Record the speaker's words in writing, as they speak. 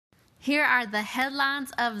Here are the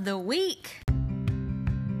headlines of the week.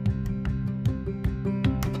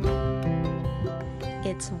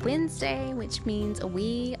 It's Wednesday, which means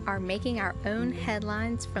we are making our own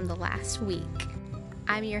headlines from the last week.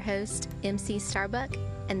 I'm your host, MC Starbuck,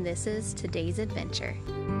 and this is today's adventure.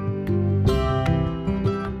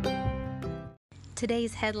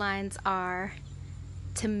 Today's headlines are: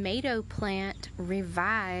 tomato plant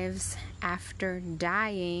revives after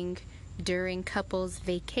dying during couple's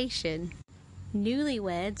vacation.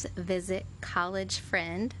 Newlyweds visit college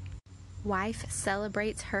friend. Wife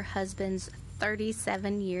celebrates her husband's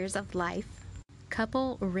 37 years of life.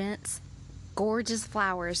 Couple rents gorgeous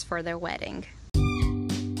flowers for their wedding.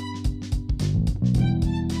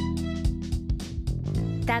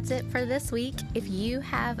 That's it for this week. If you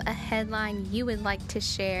have a headline you would like to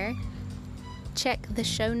share, check the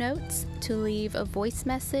show notes to leave a voice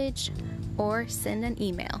message or send an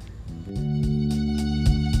email.